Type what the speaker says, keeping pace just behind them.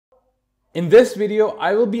In this video,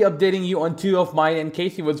 I will be updating you on two of mine and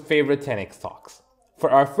Cathie Wood's favorite 10x stocks. For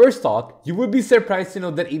our first stock, you would be surprised to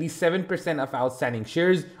know that 87% of outstanding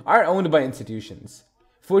shares are owned by institutions.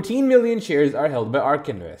 14 million shares are held by ARK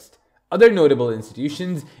Invest. Other notable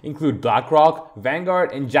institutions include BlackRock,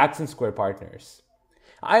 Vanguard, and Jackson Square Partners.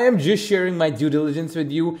 I am just sharing my due diligence with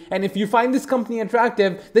you, and if you find this company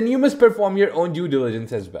attractive, then you must perform your own due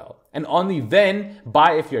diligence as well. And only then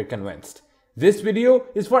buy if you're convinced. This video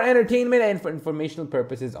is for entertainment and for informational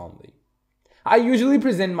purposes only. I usually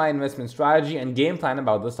present my investment strategy and game plan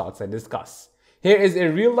about the stocks I discuss. Here is a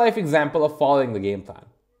real-life example of following the game plan.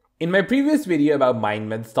 In my previous video about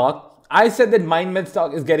MindMed stock, I said that MindMed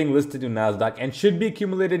stock is getting listed to Nasdaq and should be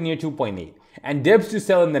accumulated near 2.8 and dips to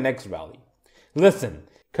sell in the next rally. Listen,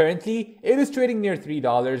 currently it is trading near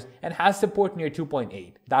 $3 and has support near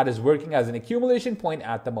 2.8. That is working as an accumulation point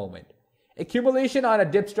at the moment. Accumulation on a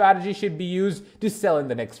dip strategy should be used to sell in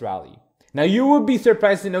the next rally. Now you would be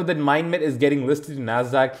surprised to know that MindMed is getting listed to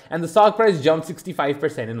Nasdaq and the stock price jumped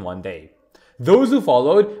 65% in one day. Those who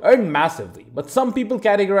followed earned massively, but some people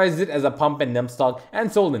categorized it as a pump and dump stock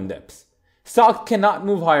and sold in dips. Stock cannot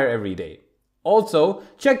move higher every day. Also,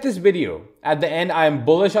 check this video. At the end, I am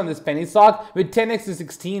bullish on this penny stock with 10x to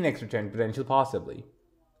 16x return potential possibly.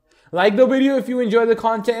 Like the video if you enjoy the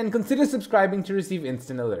content and consider subscribing to receive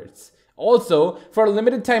instant alerts. Also, for a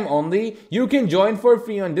limited time only, you can join for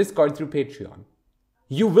free on Discord through Patreon.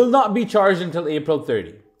 You will not be charged until April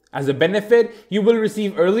 30. As a benefit, you will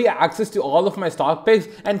receive early access to all of my stock picks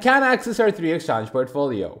and can access our 3x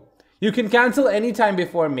portfolio. You can cancel anytime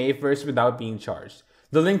before May 1st without being charged.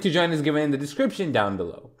 The link to join is given in the description down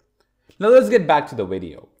below. Now let's get back to the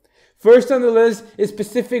video. First on the list is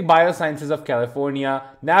Pacific Biosciences of California,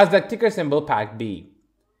 Nasdaq ticker symbol PACB.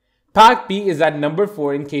 PACB is at number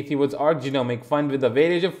 4 in Cathie Wood's ARK Genomic Fund with a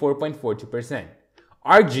weightage of 4.42%.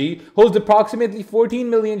 ARKG holds approximately 14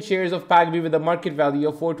 million shares of PACB with a market value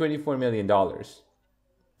of $424 million.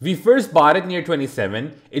 We first bought it near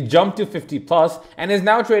 27, it jumped to 50 plus and is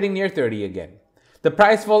now trading near 30 again. The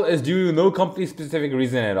price fall is due to no company specific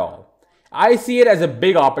reason at all. I see it as a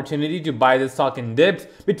big opportunity to buy this stock in dips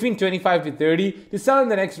between 25 to 30 to sell in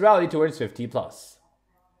the next rally towards 50 plus.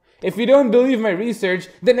 If you don't believe my research,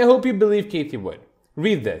 then I hope you believe Cathie Wood.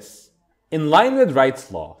 Read this. In line with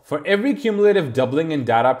Wright's law, for every cumulative doubling in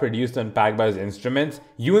data produced on PacBio's instruments,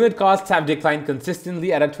 unit costs have declined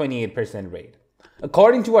consistently at a 28% rate.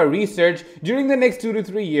 According to our research, during the next 2 to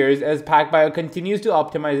 3 years, as PacBio continues to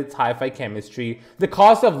optimize its hi-fi chemistry, the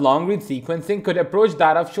cost of long-read sequencing could approach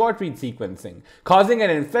that of short-read sequencing, causing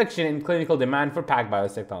an inflection in clinical demand for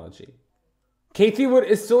PacBio's technology. Cathie Wood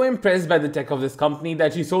is so impressed by the tech of this company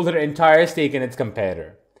that she sold her entire stake in its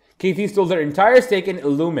competitor. Cathie sold her entire stake in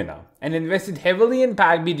Illumina and invested heavily in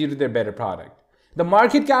PacB due to their better product. The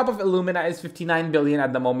market cap of Illumina is $59 billion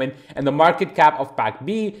at the moment and the market cap of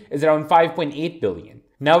PacB is around $5.8 billion.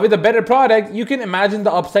 Now with a better product, you can imagine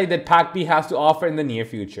the upside that PacB has to offer in the near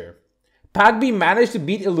future. PacB managed to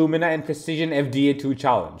beat Illumina in Precision FDA2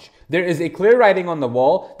 challenge. There is a clear writing on the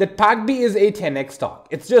wall that PacB is a 10x stock.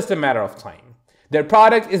 It's just a matter of time. Their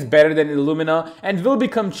product is better than Illumina and will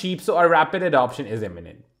become cheap, so a rapid adoption is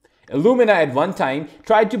imminent. Illumina at one time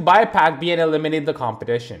tried to buy PacB and eliminate the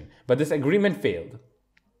competition, but this agreement failed.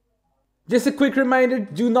 Just a quick reminder,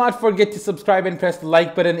 do not forget to subscribe and press the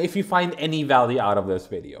like button if you find any value out of this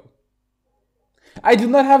video. I do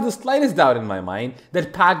not have the slightest doubt in my mind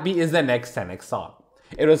that PacB is the next 10x stock.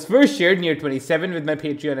 It was first shared near 27 with my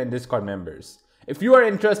Patreon and Discord members. If you are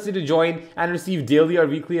interested to join and receive daily or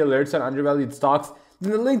weekly alerts on undervalued stocks,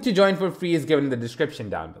 then the link to join for free is given in the description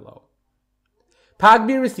down below.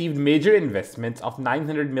 PacB received major investments of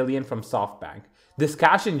 $900 million from SoftBank. This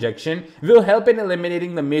cash injection will help in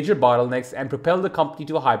eliminating the major bottlenecks and propel the company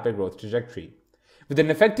to a hyper-growth trajectory. With an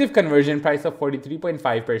effective conversion price of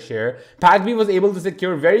 43.5 per share, PacB was able to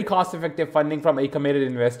secure very cost-effective funding from a committed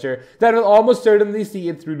investor that will almost certainly see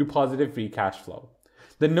it through to positive free cash flow.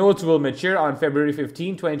 The notes will mature on February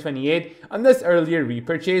 15, 2028 unless earlier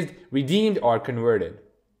repurchased, redeemed, or converted.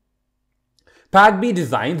 PacB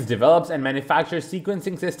designs, develops, and manufactures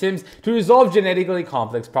sequencing systems to resolve genetically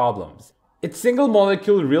complex problems. Its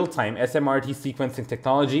single-molecule real-time SMRT sequencing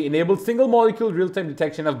technology enables single-molecule real-time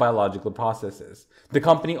detection of biological processes. The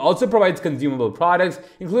company also provides consumable products,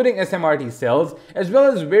 including SMRT cells, as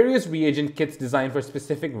well as various reagent kits designed for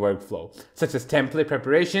specific workflow, such as template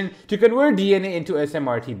preparation to convert DNA into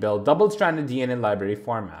SMRT-built double-stranded DNA library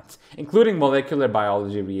formats, including molecular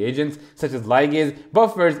biology reagents such as ligase,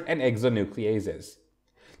 buffers, and exonucleases.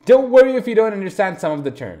 Don't worry if you don't understand some of the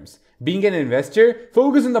terms. Being an investor,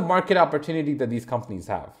 focus on the market opportunity that these companies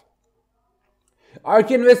have.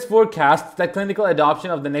 ARK Invest forecasts that clinical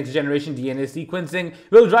adoption of the next generation DNA sequencing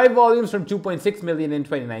will drive volumes from 2.6 million in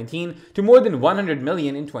 2019 to more than 100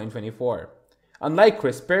 million in 2024. Unlike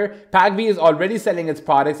CRISPR, PacB is already selling its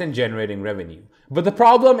products and generating revenue. But the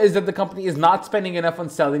problem is that the company is not spending enough on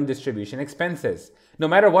selling distribution expenses. No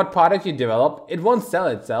matter what product you develop, it won't sell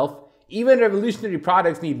itself. Even revolutionary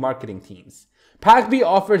products need marketing teams. PacB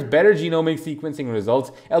offers better genomic sequencing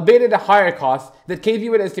results, albeit at a higher cost that Cathie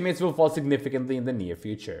estimates will fall significantly in the near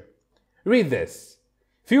future. Read this.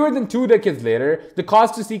 Fewer than 2 decades later, the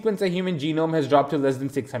cost to sequence a human genome has dropped to less than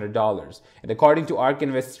 $600, and according to ARK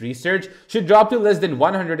Invest's research, should drop to less than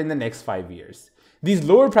 $100 in the next 5 years. These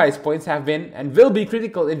lower price points have been and will be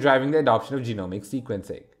critical in driving the adoption of genomic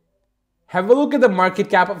sequencing. Have a look at the market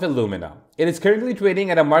cap of Illumina. It is currently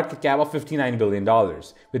trading at a market cap of $59 billion.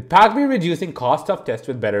 With PacB reducing cost of tests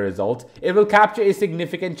with better results, it will capture a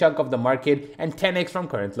significant chunk of the market and 10x from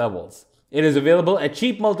current levels. It is available at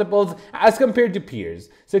cheap multiples as compared to peers,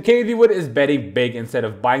 so Cathie is betting big instead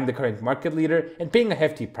of buying the current market leader and paying a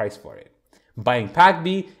hefty price for it. Buying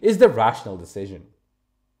PacB is the rational decision.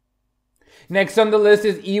 Next on the list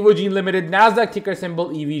is Evogene Limited, Nasdaq ticker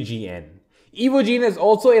symbol EVGN. Evogene is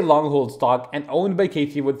also a long-hold stock and owned by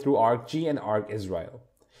Cathie through ARK-G and ARK Israel.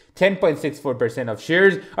 10.64% of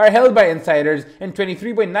shares are held by insiders and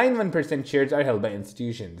 23.91% shares are held by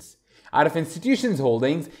institutions. Out of institutions'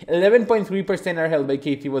 holdings, 11.3% are held by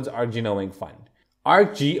Cathie ARK Genomic Fund.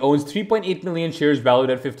 ARK-G owns 3.8 million shares valued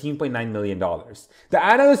at $15.9 million. The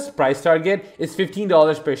analyst's price target is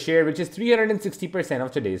 $15 per share, which is 360%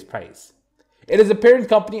 of today's price. It is a parent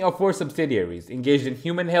company of 4 subsidiaries engaged in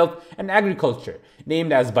human health and agriculture,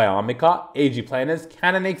 named as Biomica, AG Planus,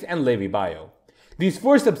 Canonix, and Levi Bio. These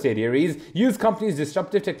 4 subsidiaries use company's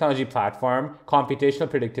disruptive technology platform, Computational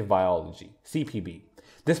Predictive Biology, CPB.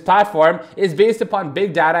 This platform is based upon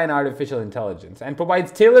big data and artificial intelligence and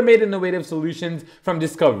provides tailor-made innovative solutions from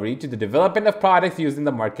discovery to the development of products used in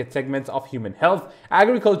the market segments of human health,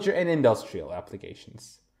 agriculture, and industrial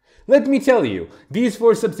applications. Let me tell you, these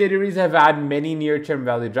 4 subsidiaries have had many near-term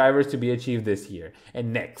value drivers to be achieved this year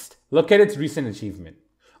and next. Look at its recent achievement.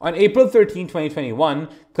 On April 13, 2021,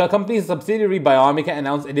 the company's subsidiary Biomica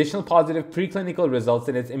announced additional positive preclinical results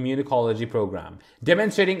in its immunology program,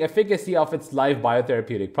 demonstrating efficacy of its live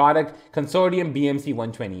biotherapeutic product, Consortium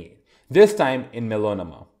BMC128, this time in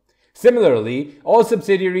melanoma. Similarly, all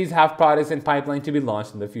subsidiaries have products in pipeline to be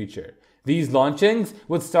launched in the future. These launchings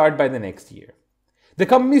would start by the next year. The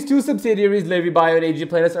company's 2 subsidiaries, Levi Bio and AG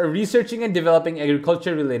Planus, are researching and developing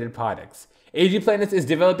agriculture-related products. AG Planus is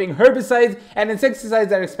developing herbicides and insecticides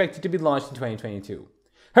that are expected to be launched in 2022.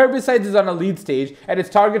 Herbicides is on a lead stage and its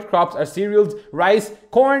target crops are cereals, rice,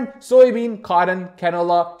 corn, soybean, cotton,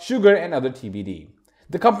 canola, sugar, and other TBD.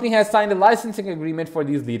 The company has signed a licensing agreement for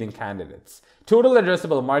these leading candidates. Total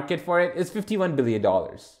addressable market for it is $51 billion.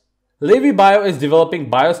 Levi Bio is developing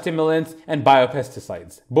biostimulants and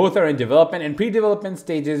biopesticides. Both are in development and pre-development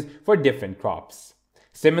stages for different crops.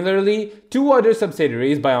 Similarly, 2 other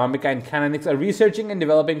subsidiaries, Biomica and Canonix, are researching and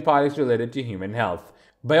developing products related to human health.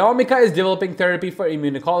 Biomica is developing therapy for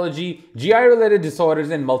immunology, GI-related disorders,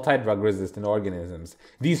 and multi-drug resistant organisms.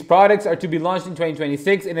 These products are to be launched in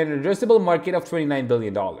 2026 in an addressable market of $29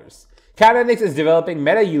 billion. Canonix is developing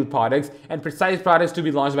meta-yield products and precise products to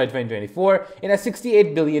be launched by 2024 in a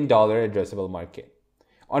 $68 billion addressable market.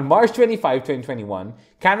 On March 25, 2021,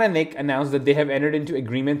 Canonix announced that they have entered into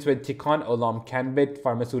agreements with Tikkun Olam Cannabis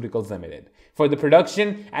Pharmaceuticals Limited for the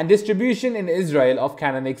production and distribution in Israel of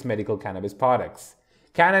Canonix medical cannabis products.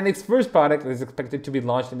 Canonix's first product is expected to be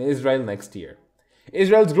launched in Israel next year.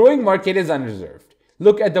 Israel's growing market is unreserved.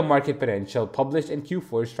 Look at the market potential published in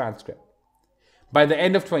Q4's transcript. By the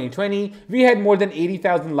end of 2020, we had more than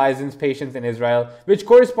 80,000 licensed patients in Israel, which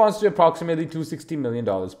corresponds to approximately $260 million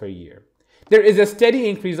per year. There is a steady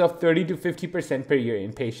increase of 30 to 50% per year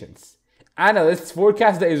in patients. Analysts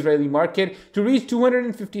forecast the Israeli market to reach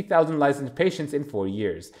 250,000 licensed patients in 4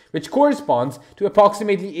 years, which corresponds to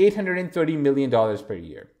approximately $830 million per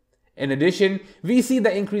year. In addition, we see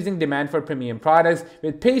the increasing demand for premium products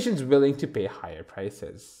with patients willing to pay higher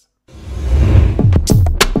prices.